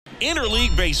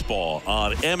Interleague Baseball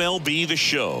on MLB The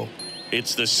Show.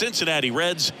 It's the Cincinnati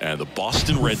Reds and the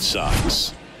Boston Red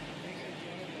Sox.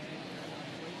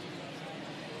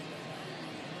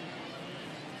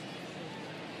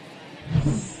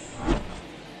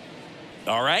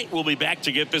 All right, we'll be back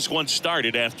to get this one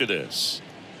started after this.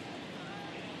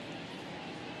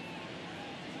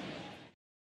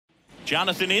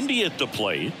 Jonathan India at the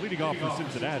plate. Leading off for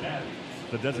Cincinnati,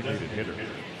 the designated hitter,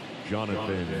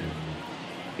 Jonathan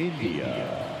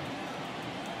India.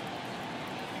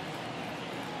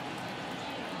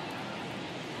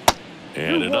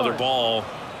 And another ball.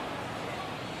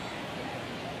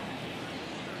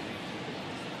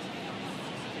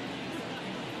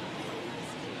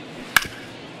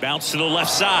 Bounce to the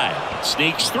left side.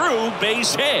 Sneaks through,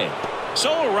 base hit.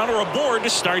 So a runner aboard to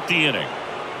start the inning.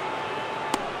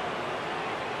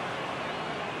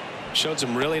 Showed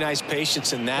some really nice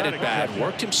patience in that at bat.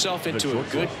 Worked himself into a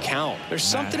good count. There's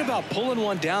something about pulling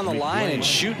one down the line and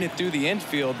shooting it through the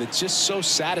infield that's just so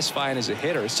satisfying as a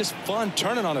hitter. It's just fun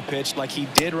turning on a pitch like he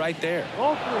did right there.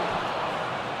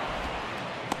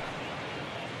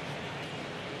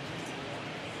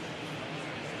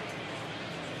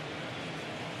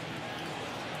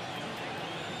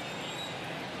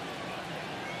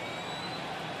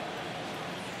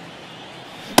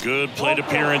 Good plate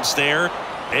appearance there.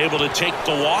 Able to take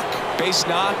the walk. Base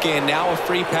knock and now a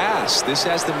free pass. This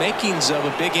has the makings of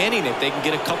a big inning if they can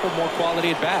get a couple more quality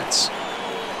at bats.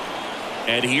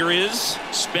 And here is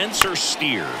Spencer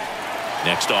Steer.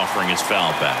 Next offering is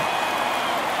foul back.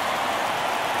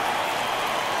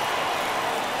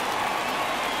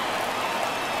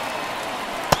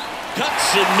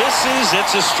 Cuts and misses.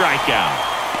 It's a strikeout.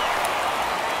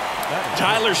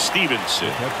 Tyler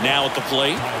Stevenson now at the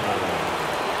plate.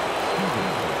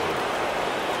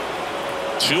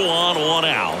 2 on, 1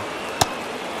 out.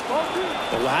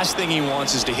 The last thing he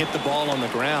wants is to hit the ball on the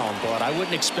ground, but I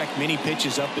wouldn't expect many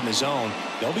pitches up in the zone.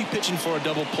 They'll be pitching for a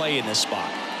double play in this spot.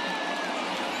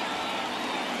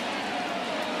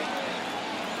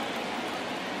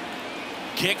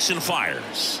 Kicks and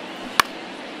fires.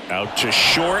 Out to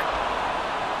short.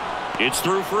 It's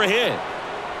through for a hit.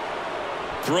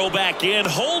 Throw back in,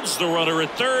 holds the runner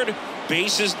at third.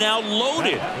 Base is now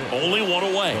loaded. Only one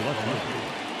away.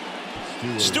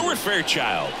 Stuart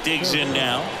Fairchild digs in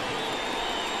now.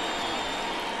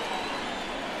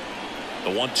 The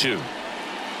 1-2.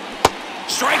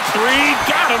 Strike 3.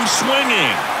 Got him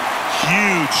swinging.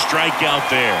 Huge strikeout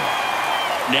there.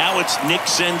 Now it's Nick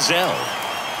Senzel.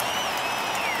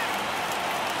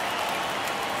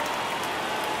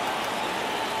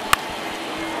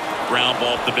 Ground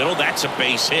ball up the middle. That's a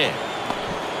base hit.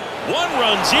 One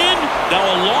runs in. Now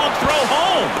a long throw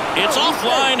home. It's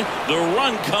offline. The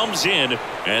run comes in,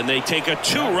 and they take a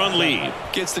 2-run lead.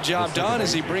 Gets the job done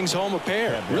as he brings home a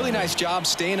pair. Really nice job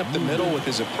staying up the middle with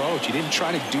his approach. He didn't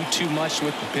try to do too much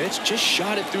with the pitch. Just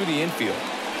shot it through the infield.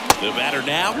 The batter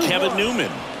now, Kevin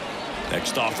Newman.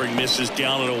 Next offering misses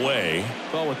down and away.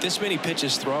 Well, with this many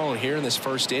pitches thrown here in this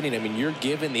first inning, I mean, you're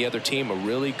giving the other team a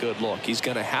really good look. He's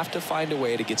going to have to find a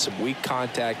way to get some weak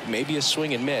contact, maybe a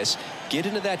swing and miss, get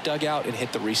into that dugout and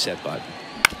hit the reset button.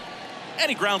 And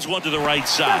he grounds one to the right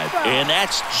side, and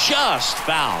that's just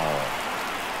foul.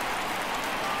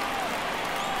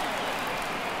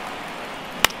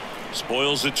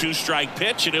 Spoils the 2-strike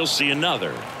pitch, and he'll see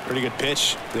another. Pretty good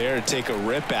pitch there to take a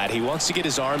rip at. He wants to get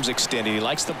his arms extended. He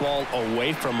likes the ball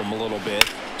away from him a little bit,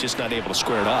 just not able to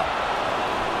square it up.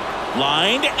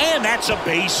 Lined, and that's a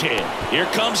base hit. Here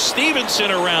comes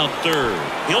Stevenson around third.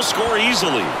 He'll score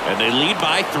easily, and they lead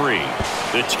by 3.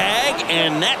 The tag,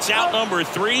 and that's out number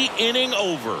 3, inning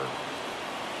over.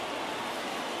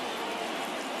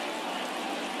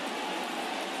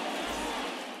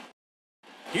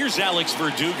 Here's Alex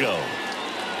Verdugo.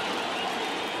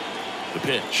 The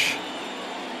pitch.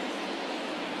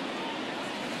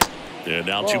 And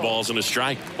now 2 balls and a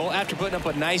strike. Well, after putting up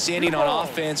a nice inning on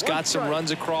offense, got some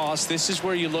runs across, this is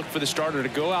where you look for the starter to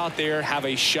go out there, have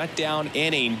a shutdown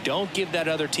inning. Don't give that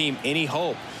other team any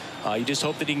hope. You just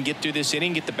hope that he can get through this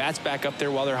inning, get the bats back up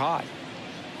there while they're hot.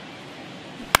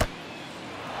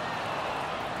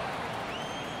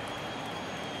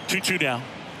 Two down.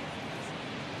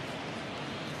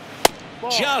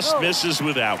 Just misses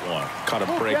with that one. Caught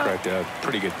a break right there.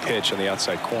 Pretty good pitch on the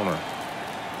outside corner.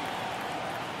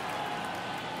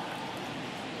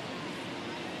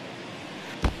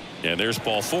 And there's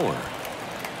ball 4.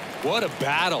 What a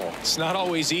battle. It's not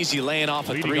always easy laying off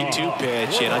a 3-2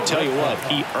 pitch, and I tell you what,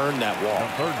 he earned that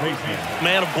walk.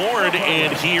 Man aboard,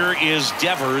 and here is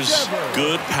Devers.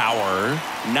 Good power.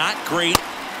 Not great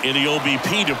in the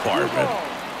OBP department.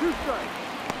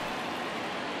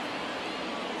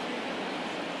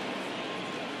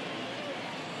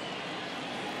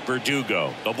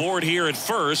 Verdugo aboard here at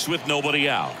first with nobody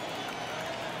out.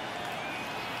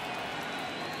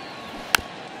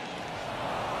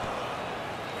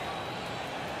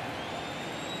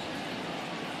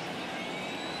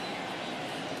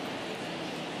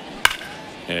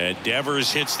 And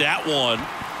Devers hits that one.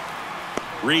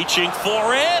 Reaching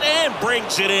for it and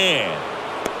brings it in.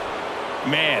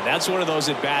 Man, that's one of those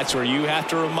at-bats where you have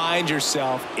to remind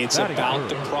yourself it's about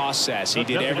the process. He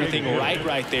did everything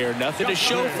right there. Nothing to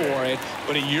show for it.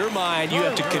 But in your mind, you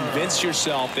have to convince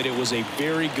yourself that it was a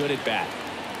very good at-bat.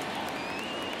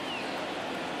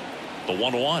 The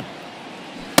 1-1.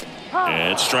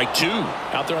 And strike two.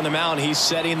 Out there on the mound, he's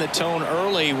setting the tone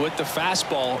early with the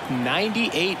fastball.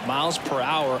 98 miles per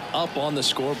hour up on the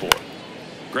scoreboard.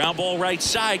 Ground ball right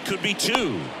side, could be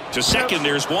two. To second,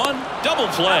 there's one. Double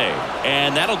play.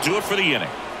 And that'll do it for the inning.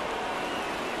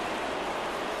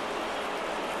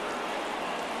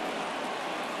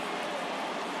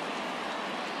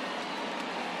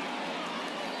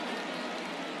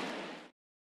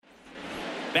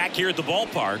 Back here at the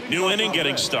ballpark, new inning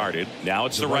getting started. Now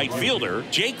it's the right fielder,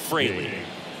 Jake Fraley.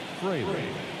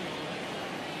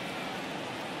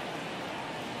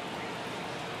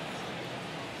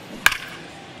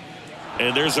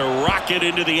 And there's a rocket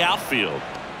into the outfield.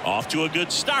 Off to a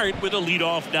good start with a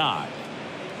leadoff nod.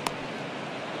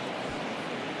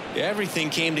 Everything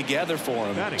came together for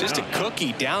him. Just a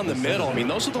cookie down the middle. I mean,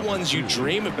 those are the ones you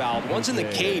dream about. Ones in the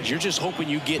cage, you're just hoping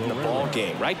you get in the ball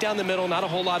game. Right down the middle, not a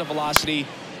whole lot of velocity,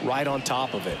 right on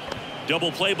top of it.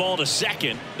 Double play ball to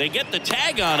second. They get the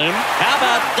tag on him. How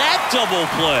about that double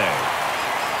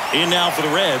play? In now for the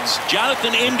Reds,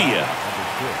 Jonathan India.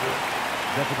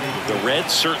 The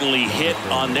Reds certainly hit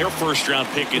on their first-round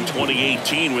pick in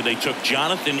 2018 where they took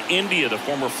Jonathan India, the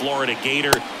former Florida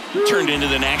Gator, who turned into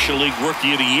the National League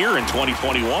Rookie of the Year in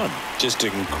 2021. Just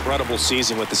an incredible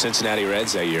season with the Cincinnati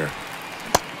Reds that year.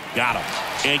 Got him.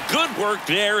 And good work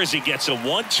there as he gets a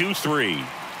 1-2-3.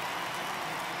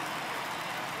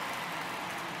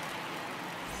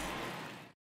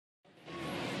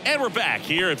 And we're back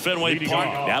here at Fenway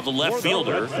Park. Now the left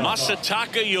fielder,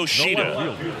 Masataka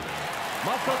Yoshida.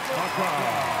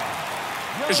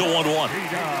 There's a 1-1.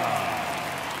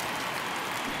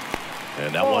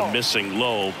 And that one missing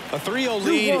low. A 3-0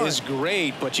 lead is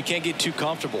great, but you can't get too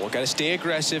comfortable. Got to stay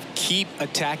aggressive, keep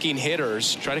attacking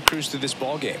hitters, try to cruise through this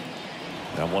ball game.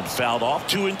 That one fouled off,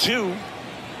 2-2.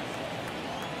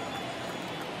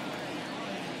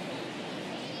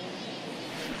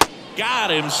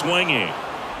 Got him swinging.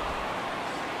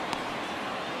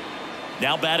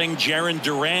 Now batting Jarren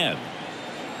Duran.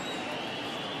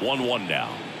 1-1 now.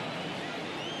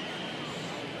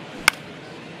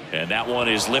 And that one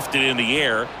is lifted in the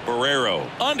air. Barrero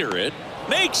under it.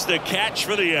 Makes the catch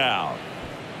for the out.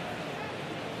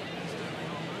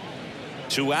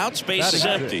 2 outs, base is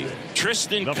empty.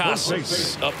 Tristan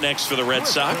Casas up next for the Red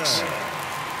Sox.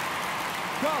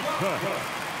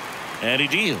 And he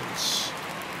deals.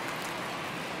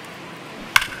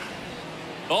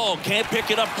 Oh, can't pick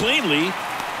it up cleanly.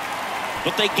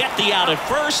 But they get the out at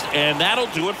first, and that'll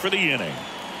do it for the inning.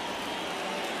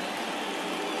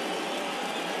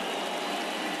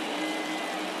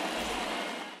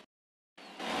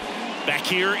 Back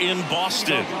here in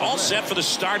Boston, all set for the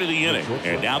start of the inning.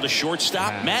 And now the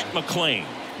shortstop, Matt McLean.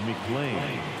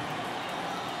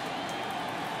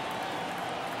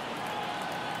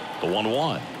 The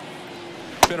 1-1.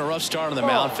 It's been a rough start on the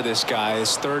mound for this guy.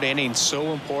 His third inning,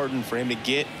 so important for him to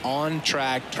get on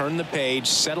track, turn the page,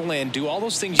 settle in, do all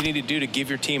those things you need to do to give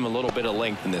your team a little bit of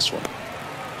length in this one.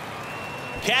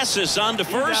 Casas on to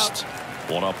first.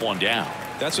 1 up, 1 down.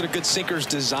 That's what a good sinker's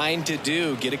designed to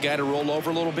do. Get a guy to roll over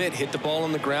a little bit, hit the ball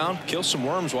on the ground, kill some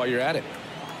worms while you're at it.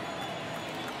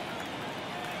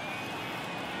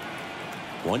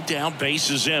 1 down, base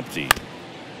is empty.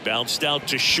 Bounced out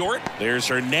to short. There's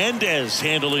Hernandez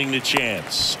handling the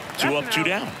chance. 2 up, 2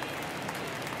 down.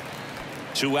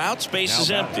 2 outs, base is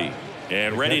empty.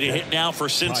 And ready to hit now for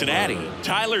Cincinnati.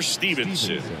 Tyler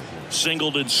Stevenson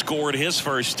singled and scored his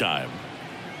first time.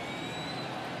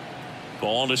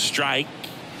 Ball to strike.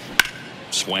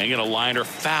 Swing and a liner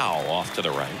foul off to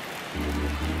the right.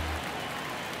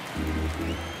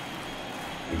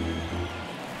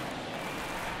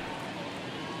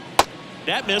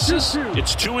 That misses.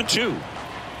 It's 2-2.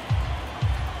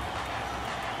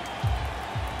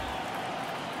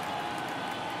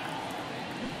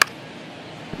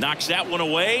 Knocks that one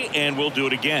away, and we'll do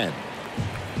it again.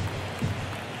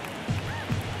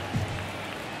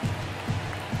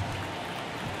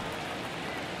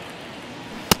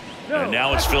 And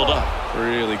now it's filled up.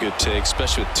 Really good take,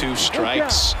 especially with 2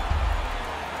 strikes.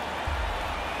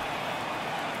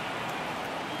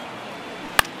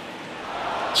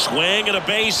 Swing and a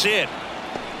base hit.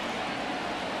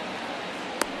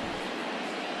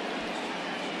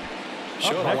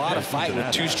 Showed a lot of fight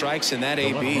with 2 strikes in that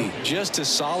AB. Just a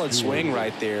solid swing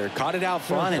right there. Caught it out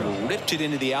front and ripped it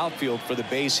into the outfield for the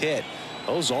base hit.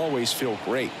 Those always feel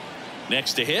great.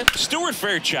 Next to hit, Stuart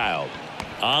Fairchild.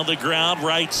 On the ground,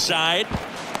 right side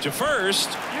to first,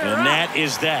 and that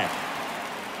is that.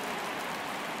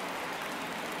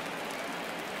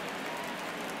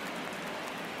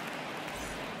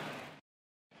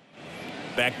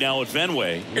 Back now at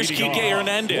Fenway. Here's Kike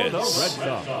Hernandez.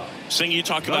 Sing, you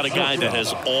talk about a guy that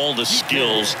has all the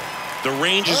skills. The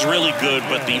range is really good,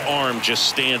 but the arm just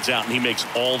stands out, and he makes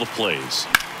all the plays.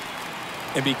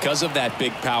 And because of that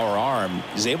big power arm,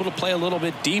 he's able to play a little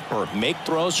bit deeper, make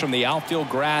throws from the outfield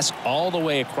grass all the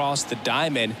way across the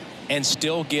diamond, and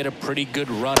still get a pretty good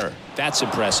runner. That's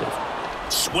impressive.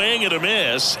 Swing and a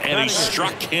miss, and he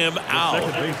struck him out.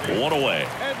 1 away.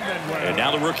 And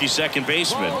now the rookie second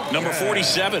baseman, number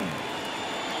 47.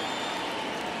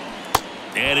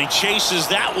 And he chases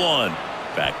that one.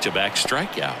 Back-to-back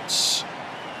strikeouts.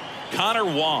 Connor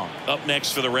Wong up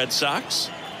next for the Red Sox.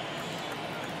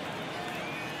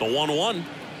 The 1-1.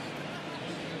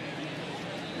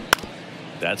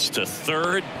 That's to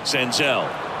third. Senzel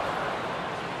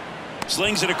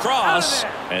slings it across,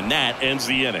 and that ends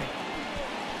the inning.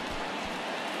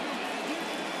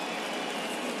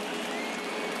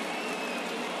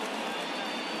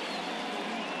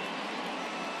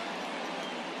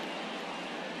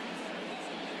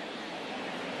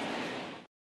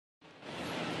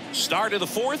 Start of the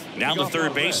 4th. Now the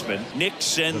third baseman, Nick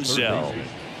Senzel.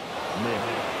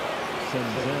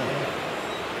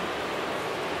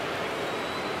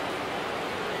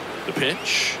 The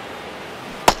pitch.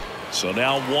 So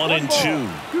now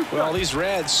 1-2. Well, these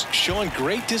Reds showing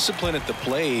great discipline at the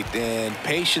plate, and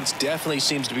patience definitely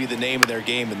seems to be the name of their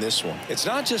game in this one. It's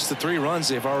not just the 3 runs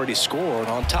they've already scored.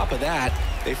 On top of that,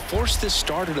 they forced this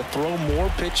starter to throw more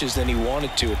pitches than he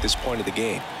wanted to at this point of the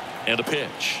game. And a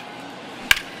pitch.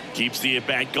 Keeps the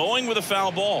at-bat going with a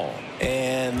foul ball.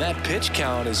 And that pitch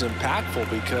count is impactful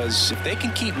because if they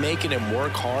can keep making him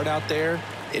work hard out there,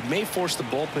 it may force the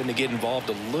bullpen to get involved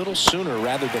a little sooner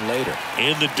rather than later.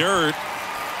 In the dirt.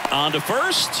 On to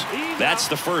first. That's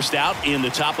the first out in the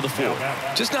top of the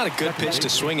 4th. Just not a good pitch to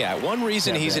swing at. One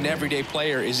reason he's an everyday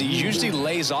player is he usually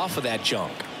lays off of that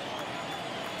junk.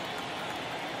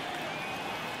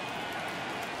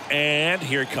 And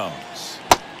here it comes.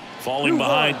 Falling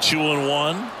behind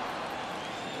 2-1.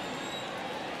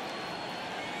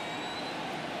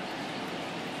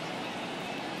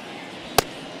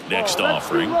 Next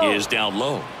offering is down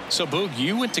low. So, Boog,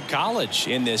 you went to college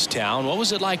in this town. What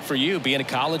was it like for you being a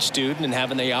college student and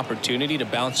having the opportunity to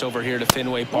bounce over here to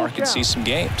Fenway Park and see some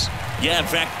games? Yeah, in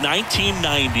fact,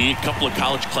 1990, a couple of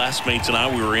college classmates and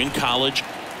I, we were in college.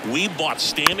 We bought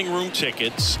standing room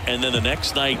tickets, and then the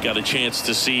next night got a chance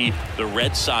to see the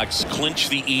Red Sox clinch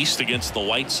the East against the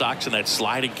White Sox in that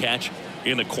sliding catch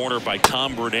in the corner by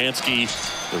Tom Brudansky.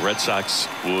 The Red Sox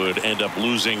would end up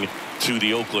losing to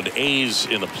the Oakland A's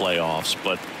in the playoffs,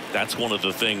 but that's one of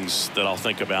the things that I'll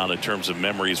think about in terms of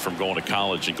memories from going to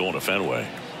college and going to Fenway.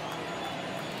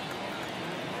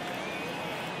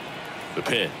 The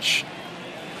pitch.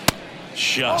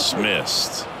 Just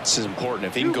missed. This is important.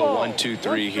 If he can go 1, 2,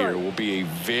 3 here, will be a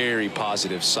very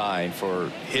positive sign for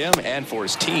him and for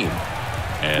his team.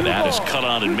 And that is cut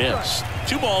on and missed.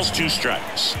 2 balls, 2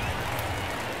 strikes.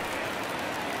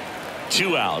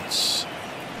 2 outs.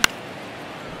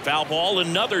 Foul ball,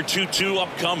 another 2-2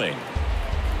 upcoming.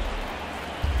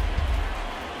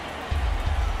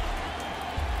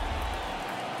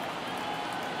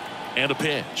 And a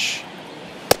pitch.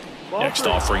 Next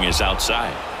offering is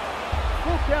outside.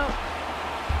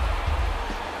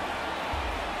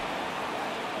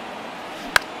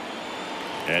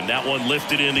 And that one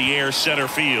lifted in the air center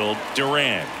field.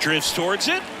 Duran drifts towards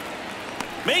it.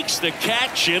 Makes the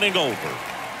catch, inning over.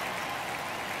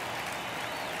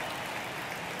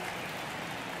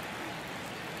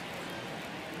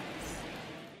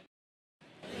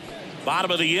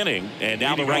 Bottom of the inning, and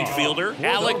now the right fielder,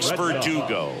 Alex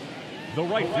Verdugo. The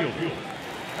right fielder,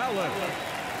 Alex.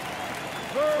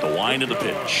 The wind of the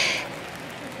pitch.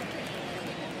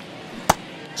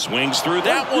 Swings through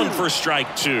that one for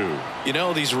strike 2. You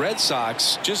know, these Red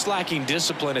Sox just lacking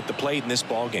discipline at the plate in this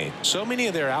ballgame. So many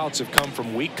of their outs have come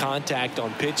from weak contact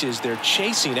on pitches they're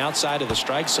chasing outside of the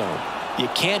strike zone. You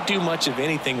can't do much of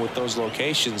anything with those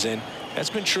locations, and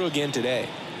that's been true again today.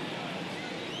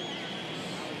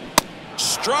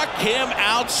 Struck him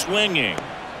out swinging.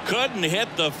 Couldn't hit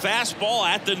the fastball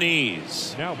at the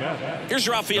knees. Here's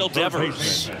Rafael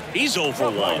Devers. He's 0 for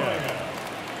 1.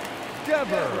 The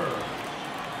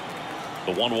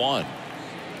 1-1.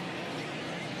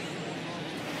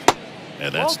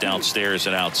 And that's downstairs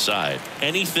and outside.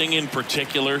 Anything in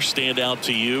particular stand out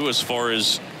to you as far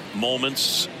as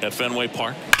moments at Fenway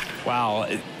Park? Wow,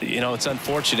 you know, it's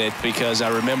unfortunate because I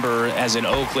remember as an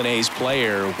Oakland A's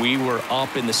player, we were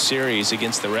up in the series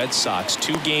against the Red Sox,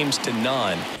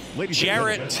 2-0.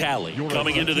 Jarrett Talley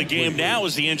coming into the game now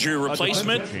as the injury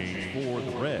replacement.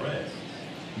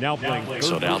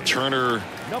 So now Turner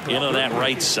in on that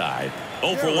right side.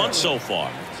 0 for 1 so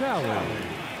far.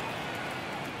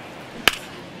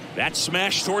 That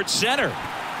smash towards center.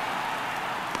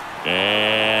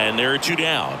 And there are 2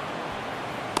 down.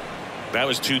 That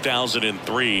was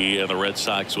 2003, and the Red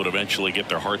Sox would eventually get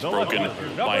their hearts broken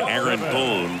by Aaron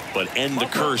Boone, but end the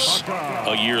curse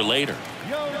a year later.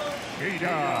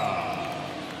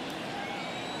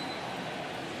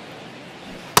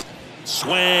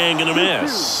 Swing and a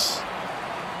miss.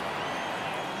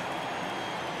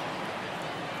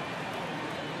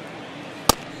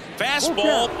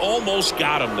 Fastball almost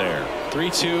got him there.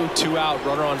 3-2, 2 out,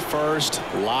 runner on first.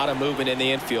 A lot of movement in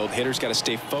the infield. Hitter's got to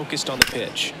stay focused on the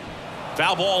pitch.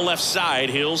 Foul ball left side.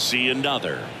 He'll see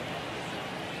another.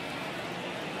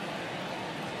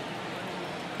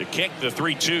 To kick the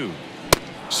 3-2.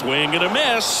 Swing and a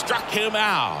miss. Struck him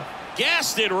out.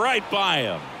 Gassed it right by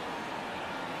him.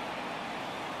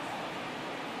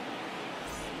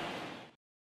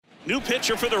 New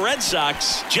pitcher for the Red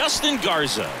Sox, Justin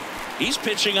Garza. He's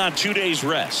pitching on 2 days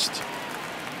rest.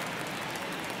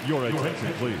 Your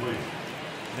attention, please.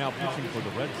 Now pitching for the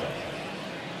Red Sox,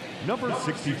 number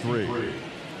 63,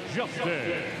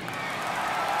 Justin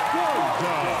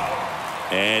Garza.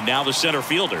 And now the center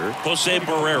fielder, Jose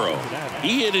Barrero.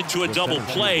 He hit into a double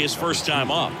play his first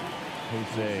time up.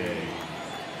 Jose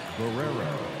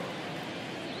Barrero.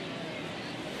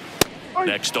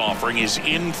 Next offering is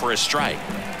in for a strike.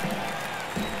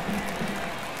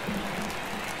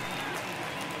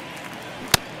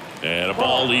 And a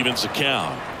ball evens the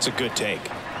count. It's a good take.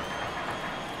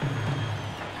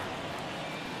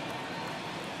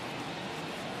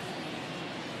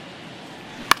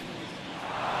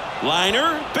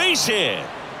 Liner, base hit.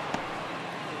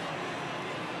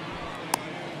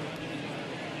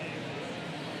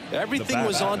 Everything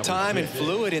was on time and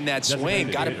fluid in that swing.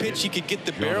 Got a pitch he could get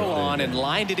the barrel on and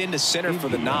lined it into center for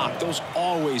the knock. Those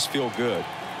always feel good.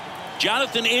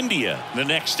 Jonathan India, the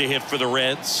next to hit for the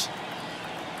Reds.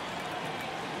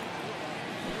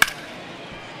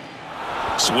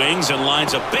 Swings and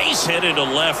lines a base hit into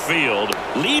left field.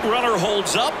 Lead runner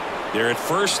holds up. They're at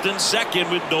first and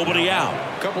second with nobody out.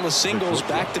 A couple of singles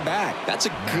back to back. That's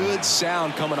a good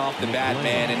sound coming off the bat,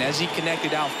 man. And as he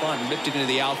connected out front and ripped it into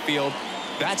the outfield,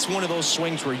 that's one of those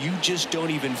swings where you just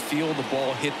don't even feel the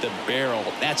ball hit the barrel.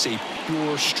 That's a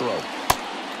pure stroke.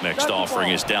 Next offering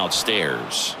is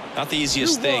downstairs. Not the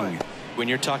easiest thing when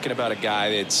you're talking about a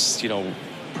guy that's, you know,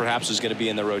 perhaps is going to be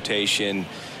in the rotation,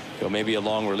 you know, maybe a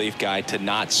long relief guy, to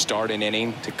not start an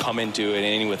inning, to come into an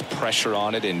inning with pressure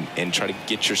on it and try to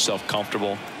get yourself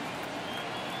comfortable.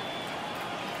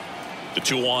 The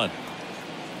 2-1.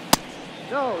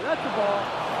 No, that's the ball.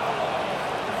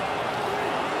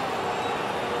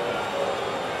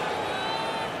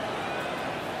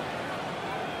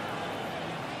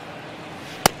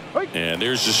 And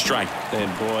there's the strike.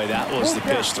 And boy, that was the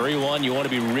pitch. 3-1. You want to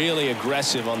be really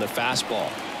aggressive on the fastball.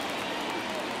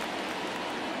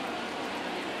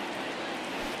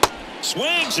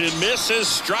 Swings and misses,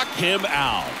 struck him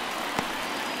out.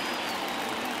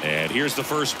 And here's the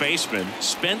first baseman,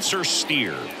 Spencer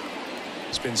Steer.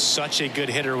 He's been such a good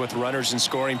hitter with runners in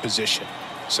scoring position.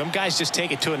 Some guys just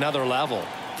take it to another level.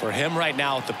 For him right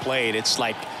now at the plate, it's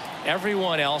like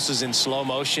everyone else is in slow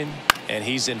motion and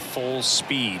he's in full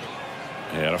speed.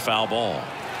 And a foul ball.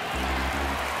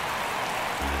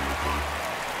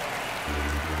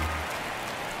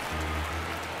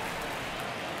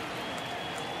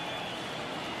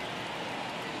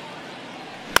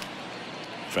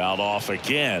 Fouled off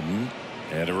again,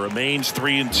 and it remains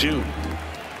 3-2.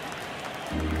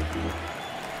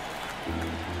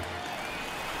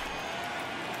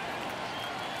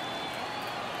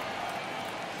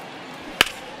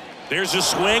 There's a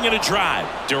swing and a drive.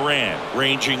 Durant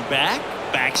ranging back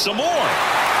some more.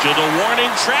 To the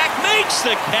warning track, makes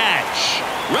the catch.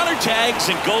 Runner tags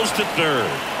and goes to third.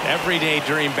 Every day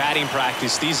during batting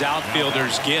practice, these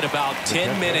outfielders get about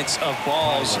 10 minutes of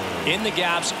balls in the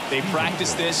gaps. They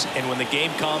practice this, and when the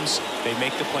game comes, they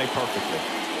make the play perfectly.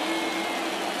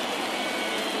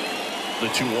 The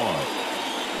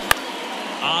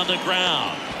 2-1. On the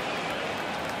ground.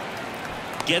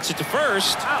 Gets it to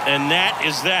first, and that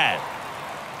is that.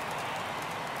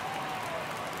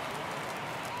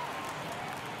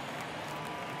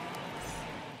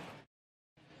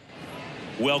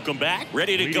 Welcome back.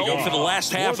 Ready to Leading go off for the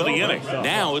last half of the inning.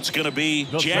 Now it's going to be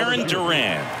Jarren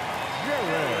Duran.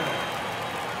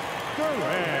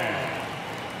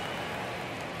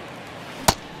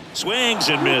 Swings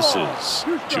and misses.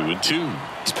 2-2.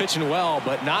 He's pitching well,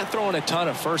 but not throwing a ton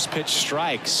of first pitch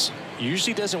strikes.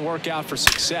 Usually doesn't work out for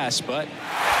success, but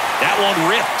that one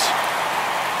ripped.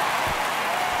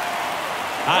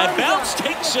 High bounce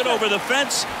takes it over the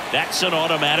fence. That's an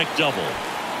automatic double.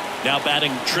 Now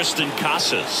batting Tristan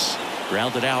Casas.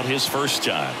 Grounded out his first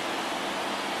time.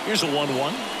 Here's a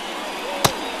 1-1.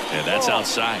 And that's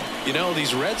outside. You know,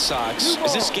 these Red Sox,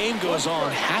 as this game goes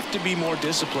on, have to be more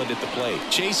disciplined at the plate.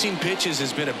 Chasing pitches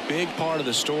has been a big part of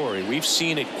the story. We've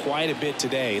seen it quite a bit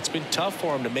today. It's been tough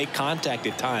for them to make contact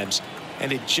at times,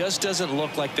 and it just doesn't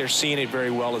look like they're seeing it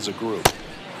very well as a group.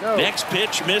 Next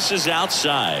pitch misses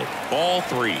outside. Ball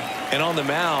 3. And on the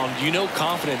mound, you know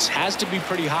confidence has to be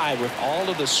pretty high with all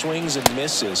of the swings and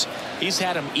misses. He's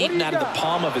had them eaten out of the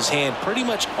palm of his hand pretty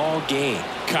much all game.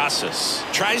 Casas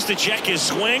tries to check his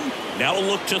swing. Now a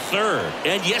look to third.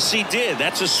 And yes, he did.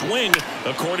 That's a swing,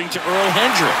 according to Earl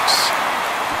Hendricks.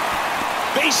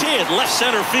 Base hit, left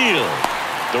center field.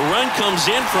 The run comes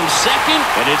in from second,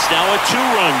 and it's now a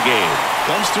 2-run game.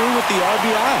 Comes through with the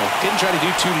RBI. Didn't try to do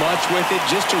too much with it.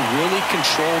 Just a really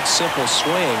controlled, simple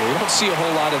swing. We don't see a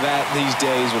whole lot of that these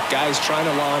days with guys trying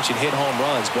to launch and hit home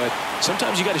runs, but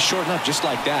sometimes you got to shorten up just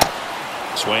like that.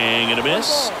 Swing and a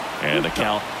miss, and the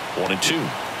count 1-2.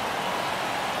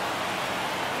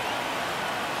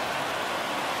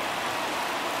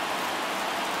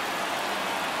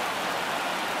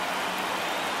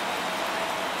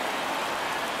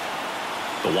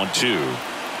 The 1-2.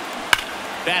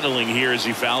 Battling here as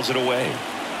he fouls it away.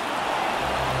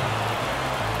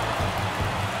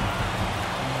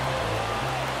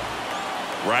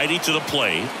 Righty to the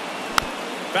plate.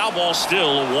 Foul ball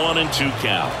still, a 1-2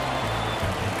 count.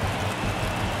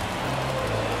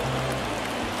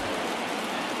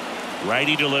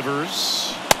 Righty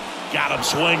delivers. Got him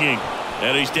swinging.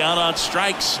 And he's down on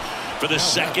strikes for the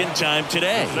second time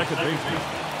today.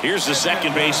 Here's the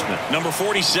second baseman, number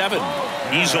 47.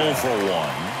 He's 0 for 1.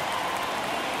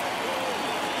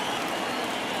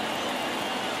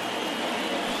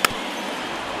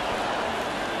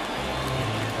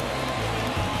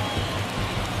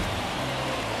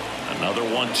 Another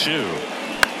 1-2.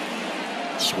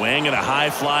 Swing and a high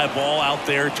fly ball out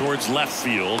there towards left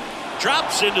field.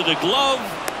 Drops into the glove,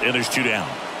 and there's 2 down.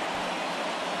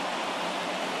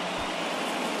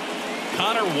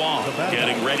 Connor Wong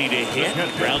getting ready to hit.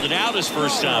 Grounded out his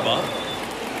first time up.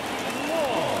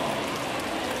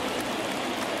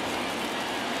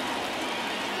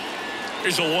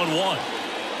 Here's a 1-1.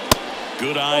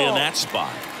 Good eye in that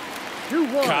spot.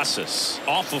 Casas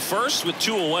off of first with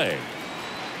 2 away.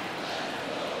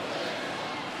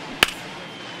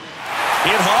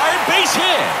 Hit hard, base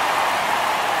hit.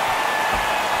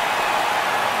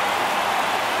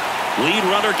 Lead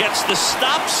runner gets the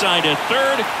stop sign at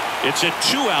third. It's a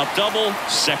 2-out double,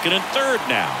 second and third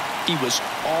now. He was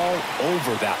all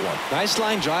over that one. Nice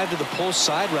line drive to the pull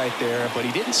side right there, but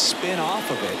he didn't spin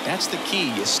off of it. That's the key.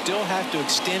 You still have to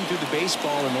extend through the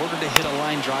baseball in order to hit a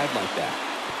line drive like that.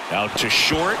 Out to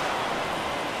short.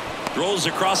 Throws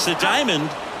across the diamond,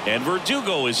 and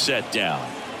Verdugo is set down.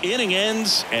 Inning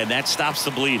ends, and that stops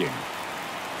the bleeding.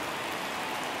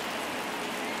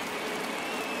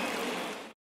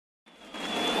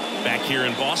 Back here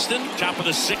in Boston, top of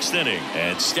the 6th inning,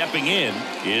 and stepping in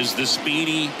is the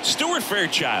speedy Stuart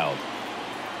Fairchild.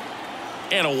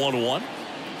 And a 1-1.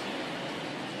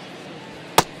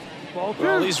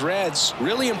 Well, these Reds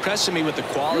really impressing me with the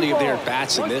quality of their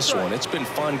bats in this one. It's been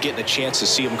fun getting a chance to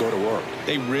see them go to work.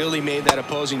 They really made that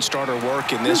opposing starter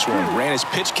work in this one. Ran his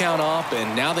pitch count up,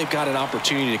 and now they've got an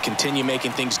opportunity to continue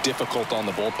making things difficult on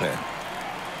the bullpen.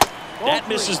 That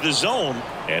misses the zone,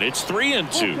 and it's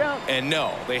 3-2. And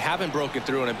no, they haven't broken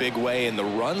through in a big way in the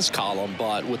runs column,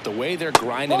 but with the way they're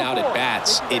grinding out at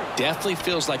bats, it definitely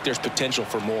feels like there's potential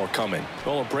for more coming.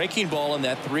 Well, a breaking ball in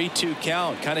that 3-2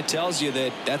 count kind of tells you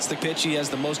that that's the pitch he has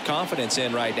the most confidence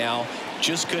in right now.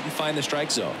 Just couldn't find the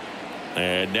strike zone.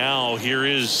 And now here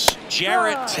is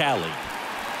Jarrett Talley.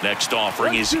 Next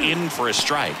offering is in for a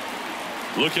strike.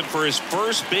 Looking for his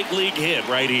first big league hit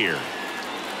right here.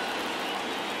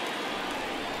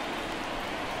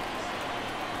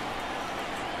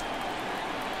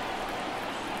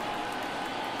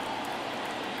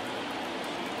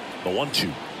 The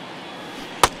 1-2.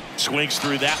 Swings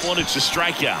through that one. It's a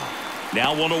strikeout.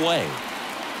 Now 1 away.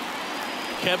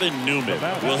 Kevin Newman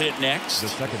will hit next.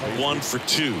 1 for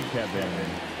 2.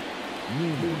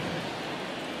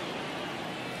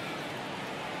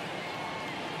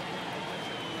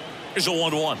 Here's a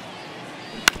 1-1.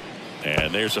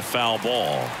 And there's a foul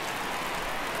ball.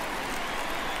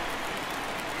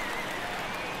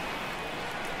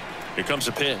 Here comes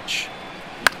a pitch.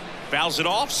 Fouls it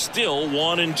off. Still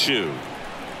 1-2.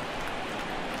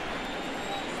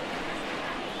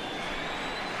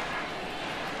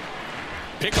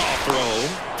 Pickoff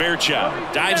throw.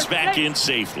 Fairchild dives back in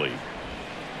safely.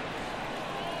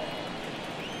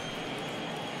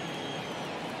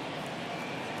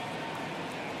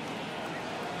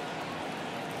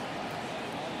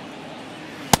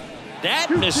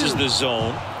 That misses the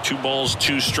zone. 2 balls,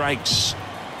 2 strikes.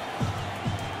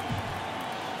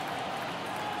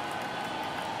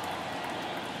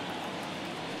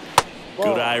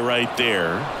 Good eye right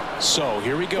there. So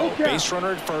here we go. Base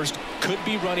runner at first. Could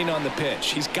be running on the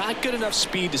pitch. He's got good enough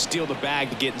speed to steal the bag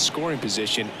to get in scoring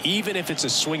position, even if it's a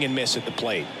swing and miss at the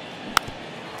plate.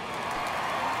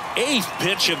 8th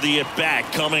pitch of the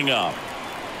at-bat coming up.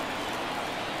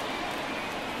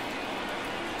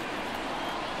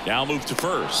 Now move to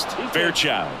first.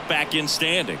 Fairchild back in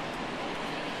standing.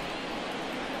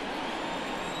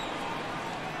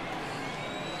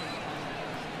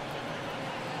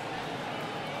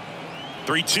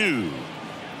 Three-two.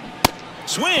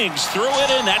 Swings through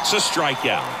it, and that's a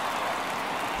strikeout.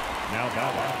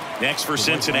 Next for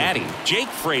Cincinnati, Jake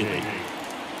Fraley.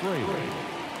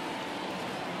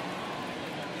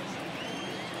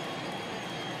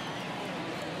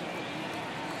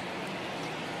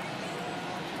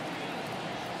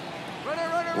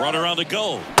 Runner on the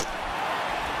go.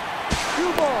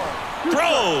 2 balls.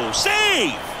 Throw.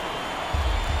 Save.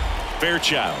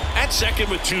 Fairchild at second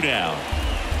with 2 down.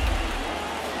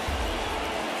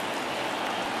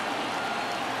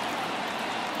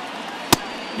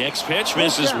 Next pitch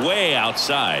misses way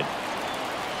outside.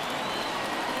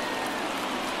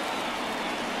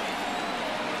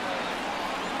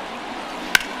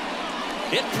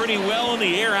 Hit pretty well in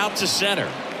the air out to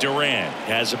center. Durant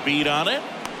has a beat on it.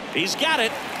 He's got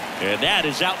it. And that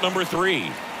is out number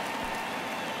 3.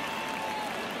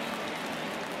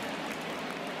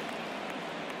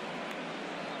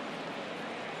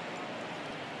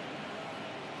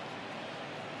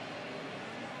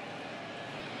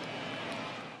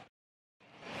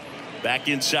 Back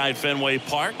inside Fenway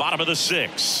Park, bottom of the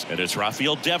 6th, and it's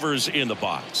Rafael Devers in the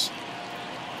box.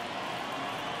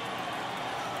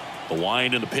 The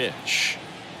wind and the pitch.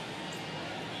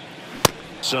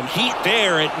 Some heat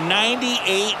there at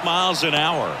 98 miles an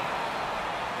hour.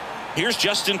 Here's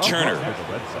Justin Turner. The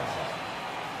Red Sox,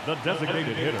 the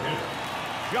designated hitter,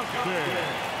 Justin Turner.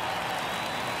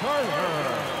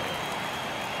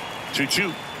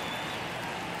 2-2.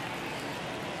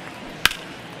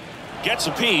 Gets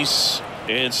a piece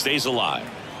and stays alive.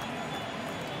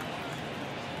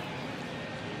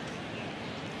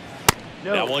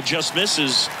 No. That one just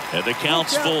misses, and the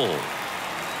count's full.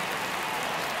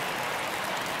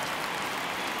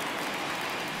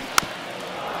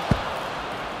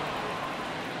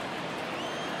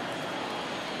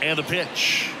 And the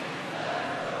pitch.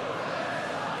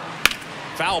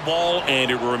 Foul ball,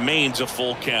 and it remains a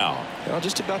full count. Well,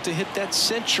 just about to hit that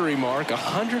century mark.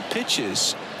 100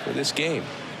 pitches for this game.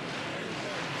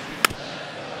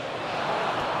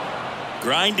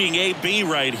 Grinding AB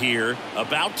right here,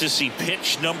 about to see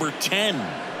pitch number 10.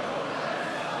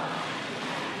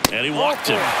 And he walked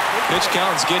him. Pitch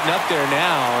count's getting up there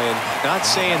now, and not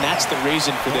saying that's the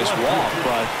reason for this walk,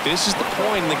 but this is the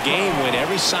point in the game when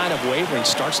every sign of wavering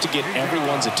starts to get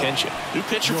everyone's attention. New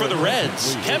pitcher for the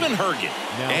Reds, Kevin Herget.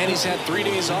 And he's had 3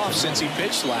 days off since he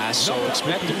pitched last, so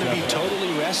expect him to be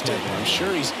totally rested. I'm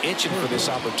sure he's itching for this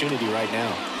opportunity right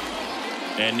now.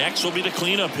 And next will be the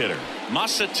cleanup hitter,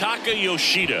 Masataka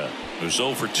Yoshida, who's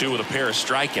 0 for 2 with a pair of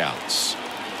strikeouts.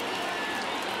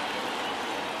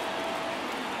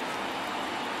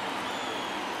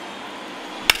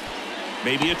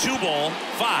 Maybe a 2-ball,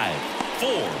 5,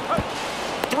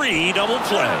 4, 3 double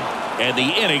play, and the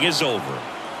inning is over.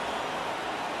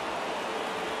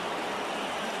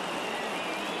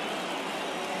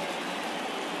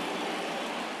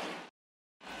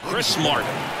 Chris Martin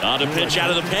on to pitch out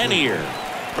of the pen here.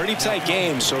 Pretty tight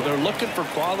game, so they're looking for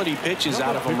quality pitches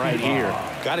out of him right here.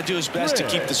 Got to do his best to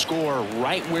keep the score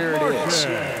right where it is.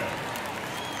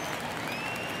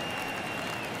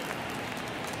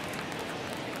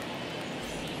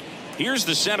 Here's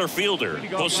the center fielder,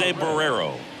 Jose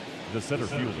Barrero. The center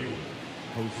fielder,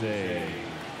 Jose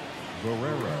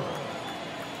Barrero.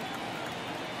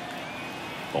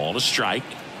 Ball to strike.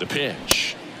 The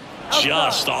pitch.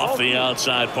 Just off the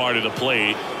outside part of the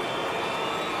plate.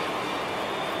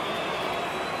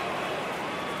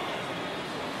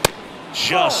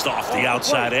 Just off the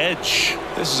outside edge.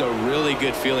 This is a really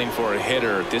good feeling for a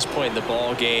hitter. At this point in the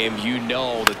ball game, you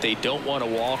know that they don't want to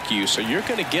walk you, so you're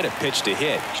going to get a pitch to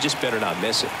hit. You just better not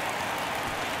miss it.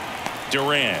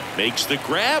 Duran makes the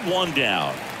grab, one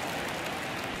down.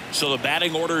 So the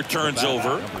batting order turns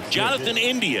over. Jonathan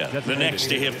India, the next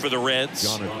to hit for the Reds.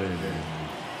 Jonathan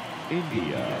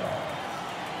India.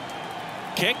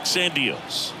 Kicks and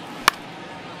deals.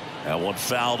 That one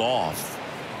fouled off.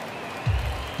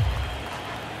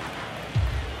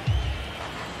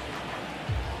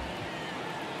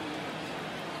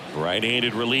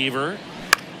 Right-handed reliever.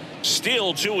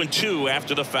 Still 2-2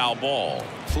 after the foul ball.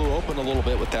 Flew open a little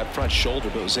bit with that front shoulder,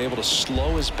 but was able to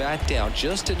slow his bat down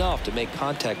just enough to make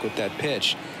contact with that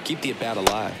pitch. Keep the at-bat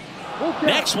alive.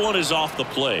 Next one is off the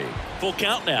plate. Full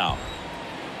count now.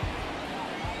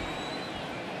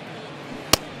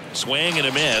 Swing and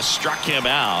a miss. Struck him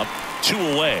out. 2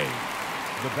 away.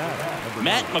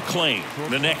 Matt McClain,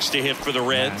 the next to hit for the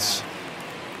Reds.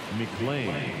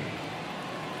 McClain.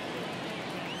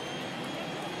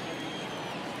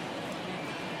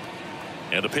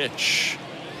 And a pitch.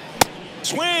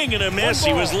 Swing and a miss.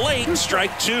 He was late.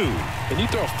 Strike 2. When you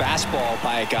throw a fastball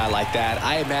by a guy like that,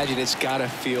 I imagine it's got to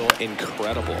feel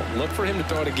incredible. Look for him to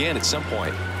throw it again at some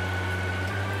point.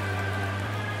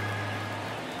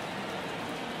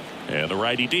 And the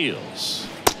righty deals.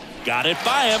 Got it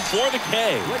by him for the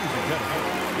K. Ladies and gentlemen,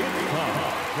 it's time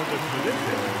for the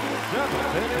tradition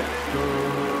 7-minute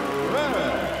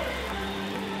Red.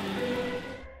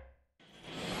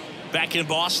 Back in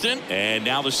Boston, and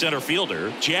now the center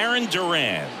fielder, Jarren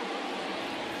Duran.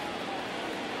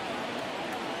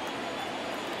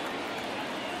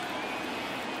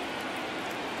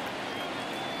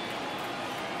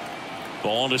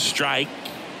 Ball and a strike.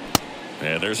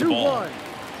 And there's a ball. 2-1.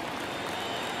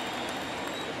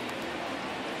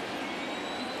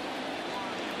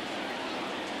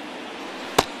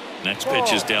 Next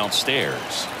pitch is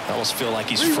downstairs. I almost feel like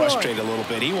he's 3-1. frustrated a little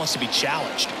bit. He wants to be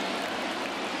challenged.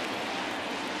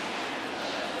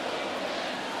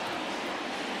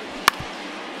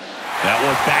 That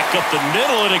one back up the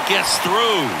middle, and it gets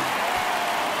through.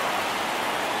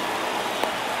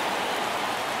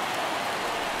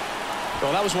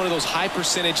 Well, that was one of those high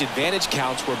percentage advantage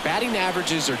counts where batting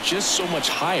averages are just so much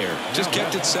higher. Just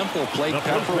kept it simple. Played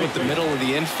Pepper with the middle of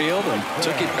the infield and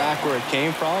took it back where it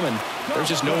came from, and there's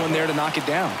just no one there to knock it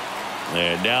down.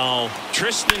 And now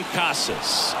Tristan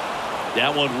Casas.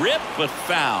 That one ripped but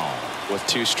foul. With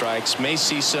 2 strikes, may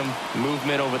see some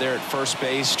movement over there at first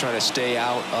base, trying to stay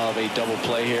out of a double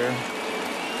play here.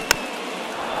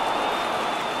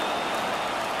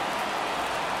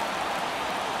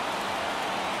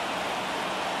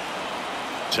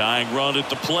 Tying run at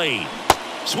the plate.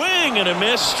 Swing and a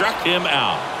miss. Struck him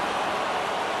out.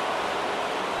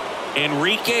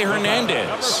 Enrique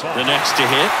Hernandez, the next to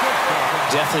hit.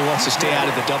 Definitely wants to stay out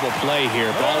of the double play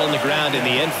here. Ball on the ground in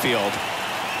the infield.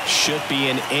 Should be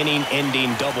an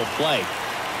inning-ending double play.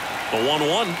 The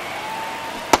 1-1.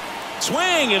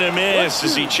 Swing and a miss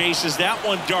as he chases that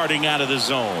one darting out of the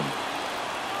zone.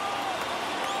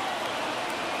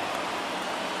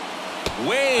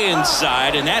 Way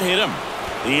inside, and that hit him.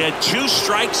 He had 2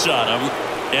 strikes on him,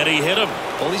 and he hit him.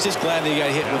 Well, he's just glad that he got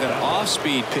hit with an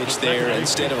off-speed pitch there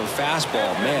instead of a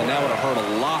fastball. Man, that would have hurt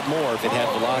a lot more if it had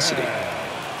velocity.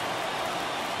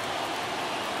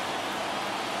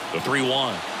 The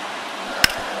 3-1.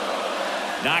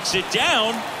 Knocks it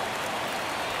down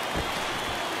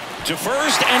to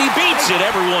first, and he beats it.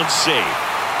 Everyone's safe.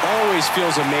 Always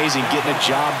feels amazing getting a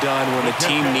job done when the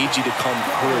team needs you to come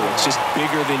through. It's just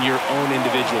bigger than your own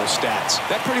individual stats.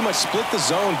 That pretty much split the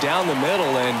zone down the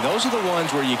middle, and those are the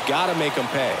ones where you got to make them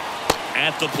pay.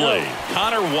 At the plate,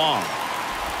 Connor Wong.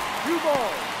 2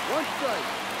 balls, 1 strike.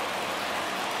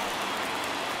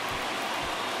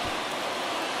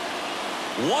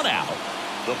 One out.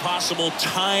 The possible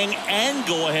tying and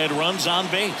go-ahead runs on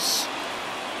base.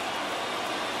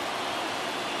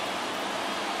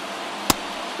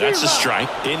 That's a strike.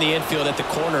 In the infield at the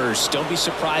corners, don't be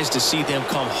surprised to see them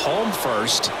come home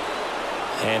first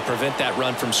and prevent that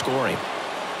run from scoring.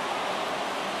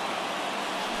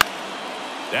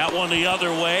 That one the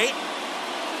other way.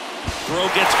 Throw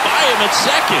gets by him at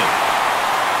second.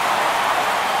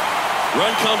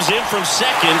 Run comes in from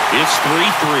second. It's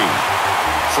 3-3.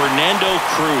 Fernando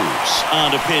Cruz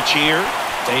on the pitch here.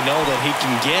 They know that he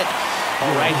can get a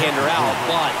right-hander out,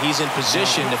 but he's in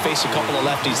position to face a couple of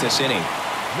lefties this inning.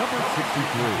 Number 63,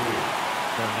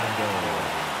 Fernando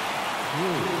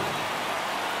Cruz.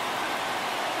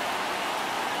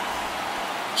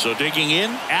 So digging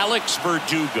in, Alex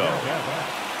Verdugo.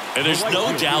 And there's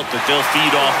no doubt that they'll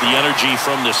feed off the energy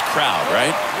from this crowd,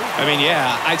 right? I mean,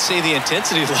 yeah, I'd say the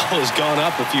intensity level has gone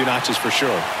up a few notches for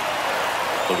sure.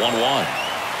 The 1-1.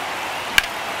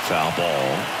 Foul ball.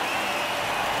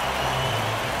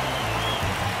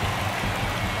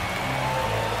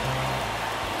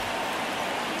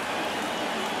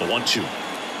 The 1-2.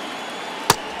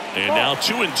 And now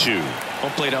 2-2.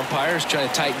 Home plate umpires trying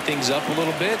to tighten things up a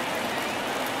little bit.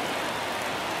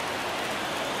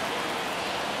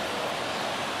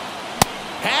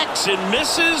 Hacks and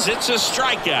misses. It's a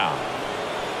strikeout.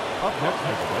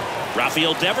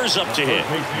 Rafael Devers up to hit.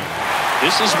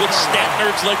 This is what stat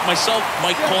nerds like myself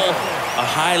might call a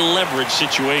high leverage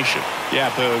situation.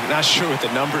 Yeah, Boog. Not sure what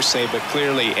the numbers say, but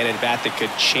clearly an at-bat that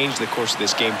could change the course of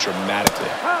this game dramatically.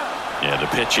 Yeah, the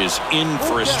pitch is in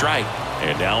for a strike.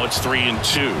 And now it's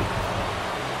 3-2.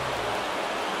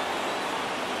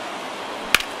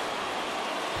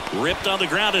 Ripped on the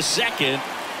ground to second.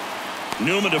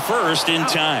 Newman to first in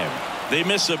time. They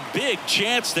miss a big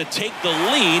chance to take the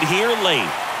lead here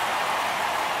late.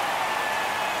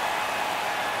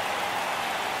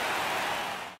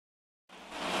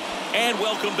 And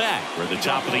welcome back. We're at the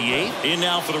top of the 8th. In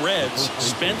now for the Reds,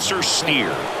 Spencer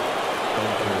Steer.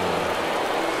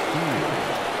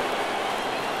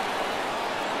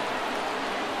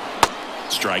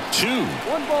 Strike 2.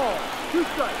 1 ball, 2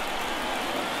 strikes.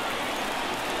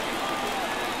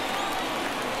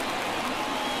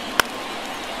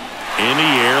 In the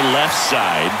air, left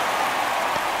side.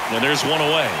 And there's one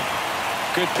away.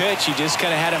 Good pitch. He just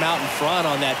kind of had him out in front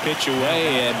on that pitch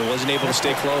away and wasn't able to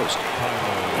stay closed.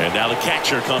 And now the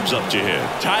catcher comes up to him,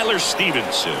 Tyler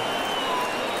Stevenson.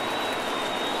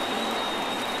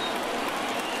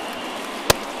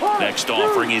 Next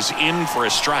offering is in for a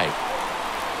strike.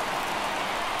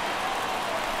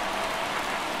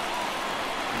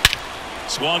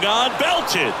 Swung on,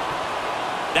 belted.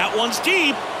 That one's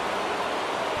deep.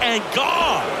 And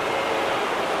gone.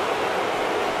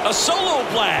 A solo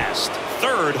blast.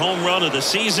 3rd home run of the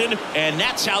season, and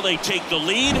that's how they take the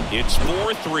lead. It's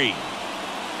 4-3.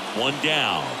 1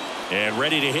 down. And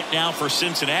ready to hit now for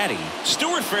Cincinnati,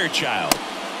 Stuart Fairchild.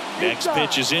 Next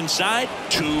pitch is inside,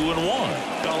 2-1.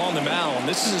 Well, on the mound,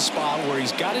 this is a spot where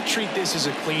he's got to treat this as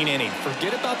a clean inning.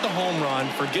 Forget about the home run.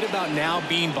 Forget about now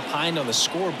being behind on the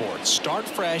scoreboard. Start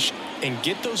fresh and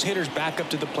get those hitters back up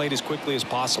to the plate as quickly as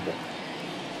possible.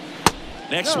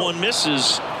 Next one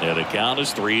misses, and the count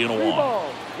is 3-1. 3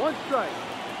 balls, 1 strike.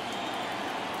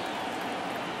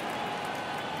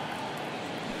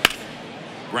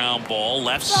 Ground ball,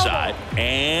 left side,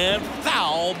 and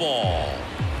foul ball.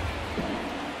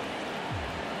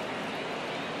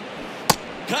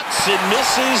 Cuts and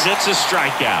misses. It's a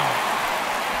strikeout.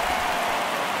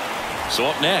 So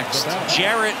up next,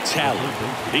 Jarrett Talley.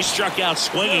 He struck out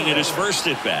swinging at his first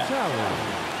at bat.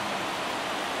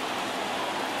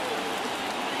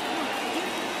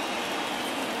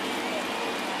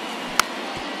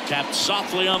 Tapped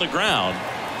softly on the ground.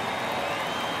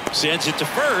 Sends it to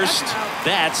first.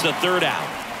 That's the 3rd out.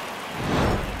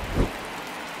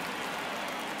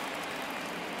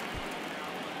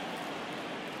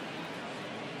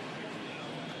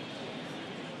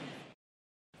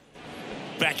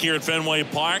 Back here at Fenway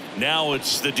Park, now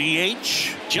it's the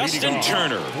DH, Justin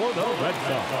Turner. For the Red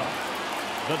Sox,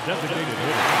 the designated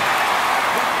hitter.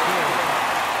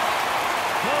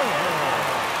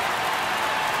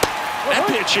 That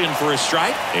pitch in for a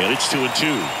strike, and it's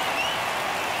 2-2.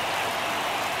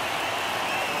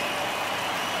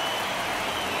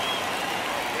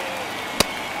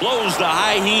 Blows the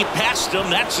high heat past him.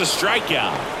 That's a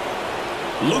strikeout.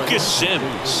 Lucas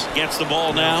Sims gets the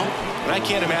ball now. And I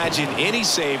can't imagine any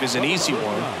save is an easy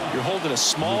one. You're holding a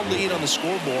small lead on the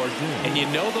scoreboard, and you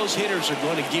know those hitters are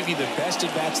going to give you the best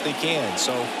at-bats they can.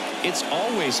 So it's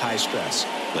always high stress.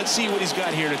 Let's see what he's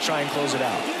got here to try and close it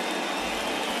out.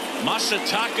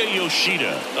 Masataka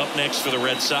Yoshida up next for the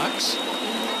Red Sox.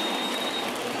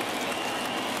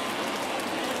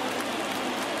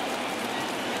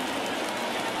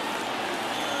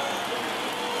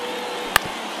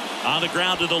 On the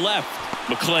ground to the left.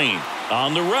 McLean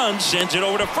on the run, sends it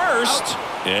over to first.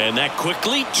 And that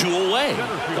quickly 2 away.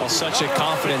 Well, such a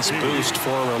confidence boost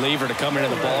for a reliever to come into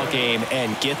the ball game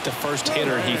and get the first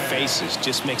hitter he faces.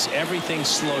 Just makes everything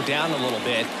slow down a little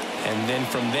bit, and then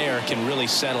from there can really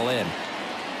settle in.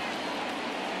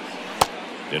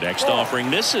 The next offering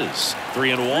misses.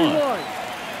 3-1.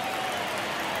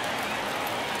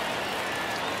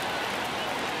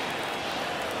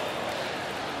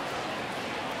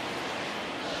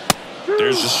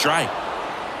 There's a strike.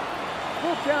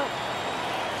 Full count.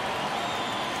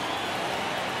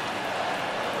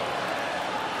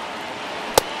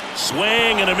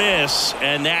 Swing and a miss,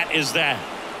 and that is that.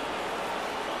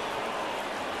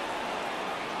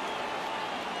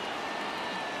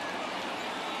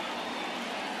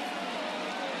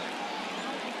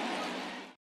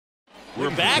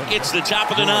 We're back. It's the top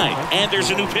of the ninth, and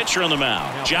there's a new pitcher on the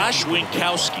mound, Josh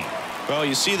Winkowski. Well,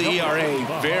 you see the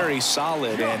ERA very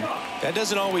solid, and that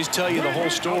doesn't always tell you the whole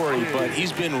story, but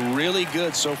he's been really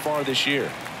good so far this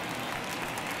year.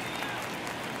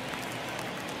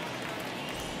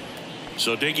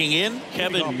 So digging in,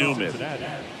 Kevin Newman.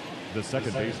 The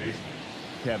second baseman,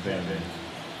 Kevin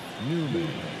Newman.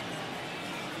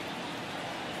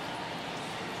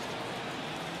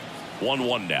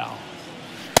 1-1 now.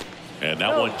 And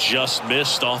that one just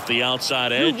missed off the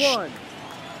outside edge. 2-1.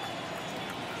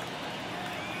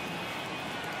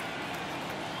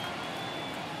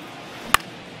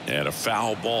 And a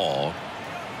foul ball.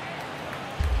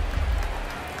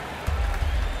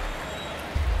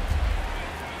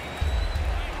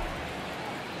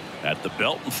 At the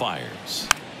belt and fires.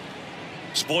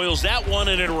 Spoils that one,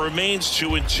 and it remains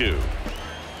 2-2.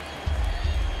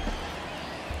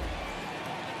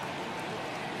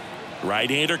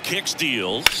 Right-hander kicks,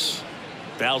 deals.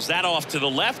 Fouls that off to the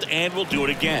left, and will do it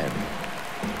again.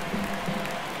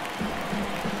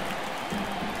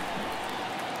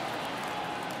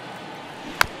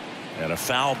 And a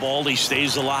foul ball, he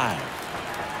stays alive.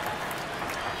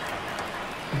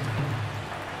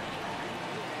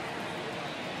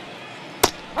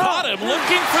 Caught him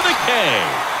looking for the K.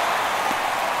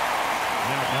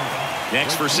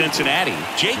 Next for Cincinnati,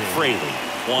 Jake Fraley,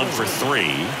 1 for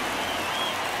 3.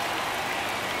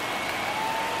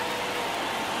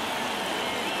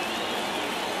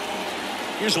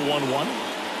 Here's a 1-1.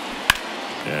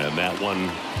 And that one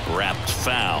wrapped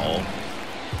foul.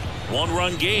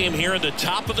 One-run game here in the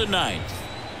top of the ninth.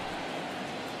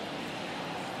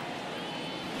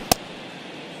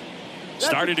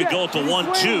 Started to go at the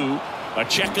 1-2. A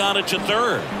check on it to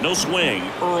third. No swing.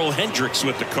 Earl Hendricks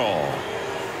with the call.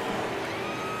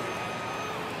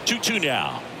 2-2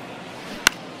 now.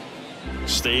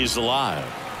 Stays alive.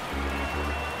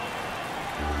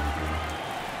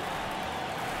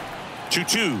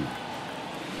 2-2.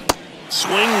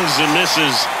 Swings and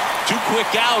misses. 2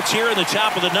 quick outs here in the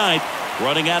top of the ninth.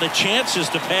 Running out of chances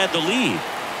to pad the lead.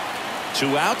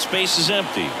 2 outs, base is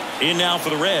empty. In now for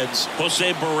the Reds,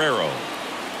 Jose Barrero.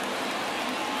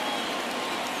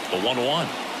 The 1-1.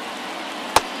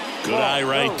 Good eye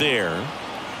right there.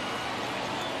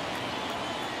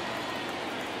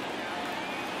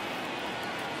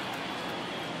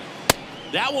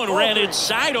 That one ran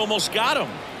inside, almost got him.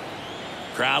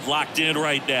 Crowd locked in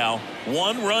right now.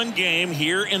 1-run game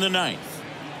here in the ninth.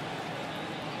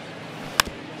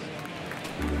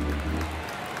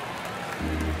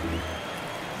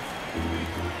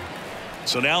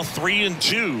 So now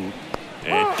 3-2.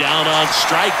 And down on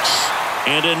strikes.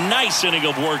 And a nice inning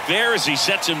of work there as he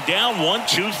sets him down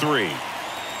 1-2-3.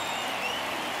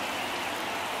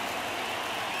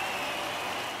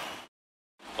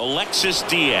 Alexis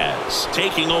Diaz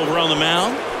taking over on the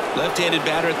mound. Left-handed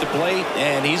batter at the plate,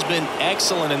 and he's been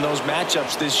excellent in those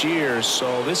matchups this year,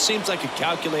 so this seems like a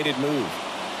calculated move.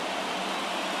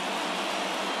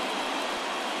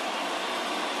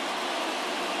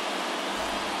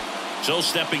 So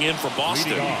stepping in for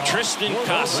Boston, Tristan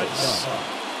Casas.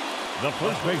 The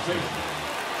first baseman,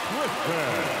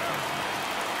 Tristan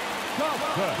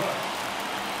Casas.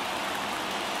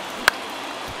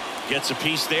 Gets a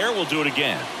piece there. We'll do it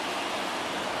again.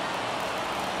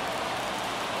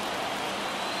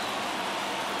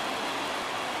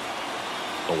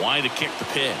 The line to kick the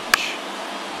pitch.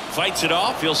 Fights it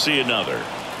off. He'll see another.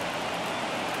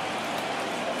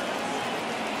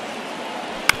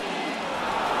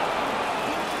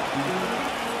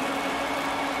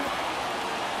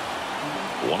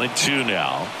 One and 2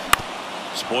 now.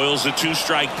 Spoils the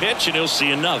 2-strike pitch, and he'll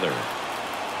see another.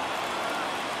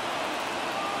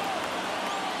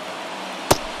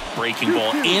 Breaking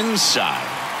ball inside.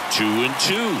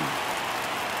 2-2.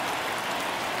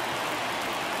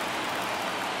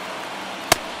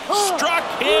 Struck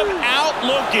him out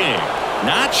looking.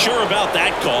 Not sure about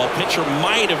that call. Pitcher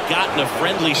might have gotten a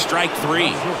friendly strike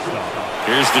 3.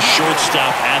 Here's the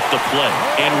shortstop at the plate,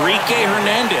 Enrique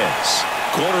Hernandez.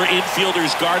 Corner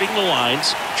infielders guarding the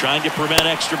lines, trying to prevent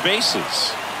extra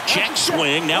bases. Check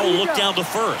swing. Now we'll look down to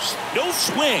first. No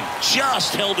swing.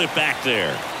 Just held it back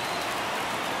there.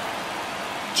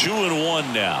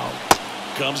 2-1 now.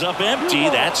 Comes up empty.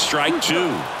 That's strike 2.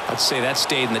 I'd say that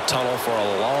stayed in the tunnel for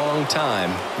a long time.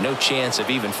 No chance of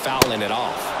even fouling it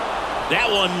off.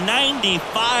 That one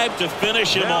 95 to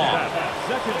finish him off.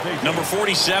 Number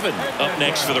 47 up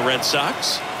next for the Red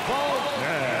Sox.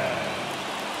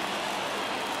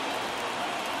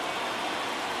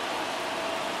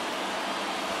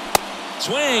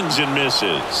 Swings and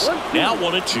misses. Now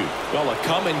 1-2. Well, a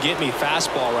come and get me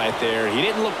fastball right there. He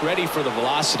didn't look ready for the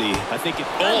velocity. I think it.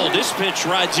 Oh, this pitch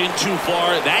rides in too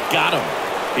far. That got him.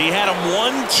 He had him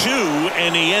 1-2,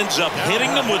 and he ends up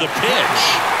hitting him with a pitch.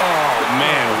 Oh,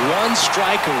 man, one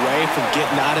strike away from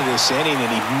getting out of this inning, and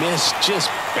he missed just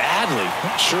badly.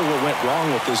 Not sure what went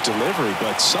wrong with his delivery,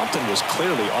 but something was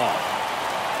clearly off.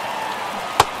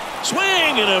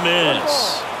 Swing and a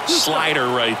miss. Slider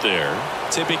right there.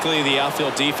 Typically, the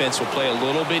outfield defense will play a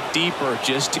little bit deeper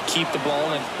just to keep the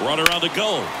ball in. Runner on the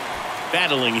go.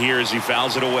 Battling here as he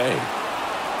fouls it away.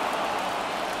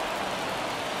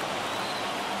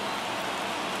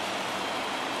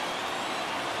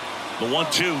 The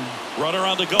 1-2. Runner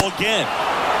on the go again.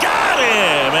 Got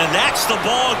him! And that's the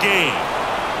ball game.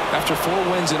 After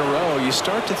 4 wins in a row, you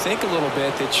start to think a little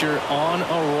bit that you're on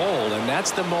a roll, and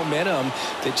that's the momentum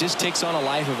that just takes on a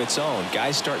life of its own.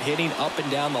 Guys start hitting up and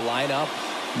down the lineup.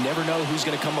 You never know who's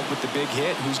going to come up with the big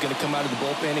hit, who's going to come out of the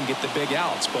bullpen and get the big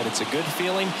outs, but it's a good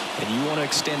feeling, and you want to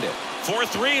extend it.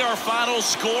 4-3 our final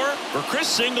score. For Chris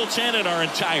Singleton and our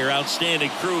entire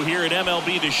outstanding crew here at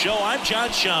MLB The Show, I'm John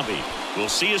Shambi. We'll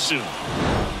see you soon.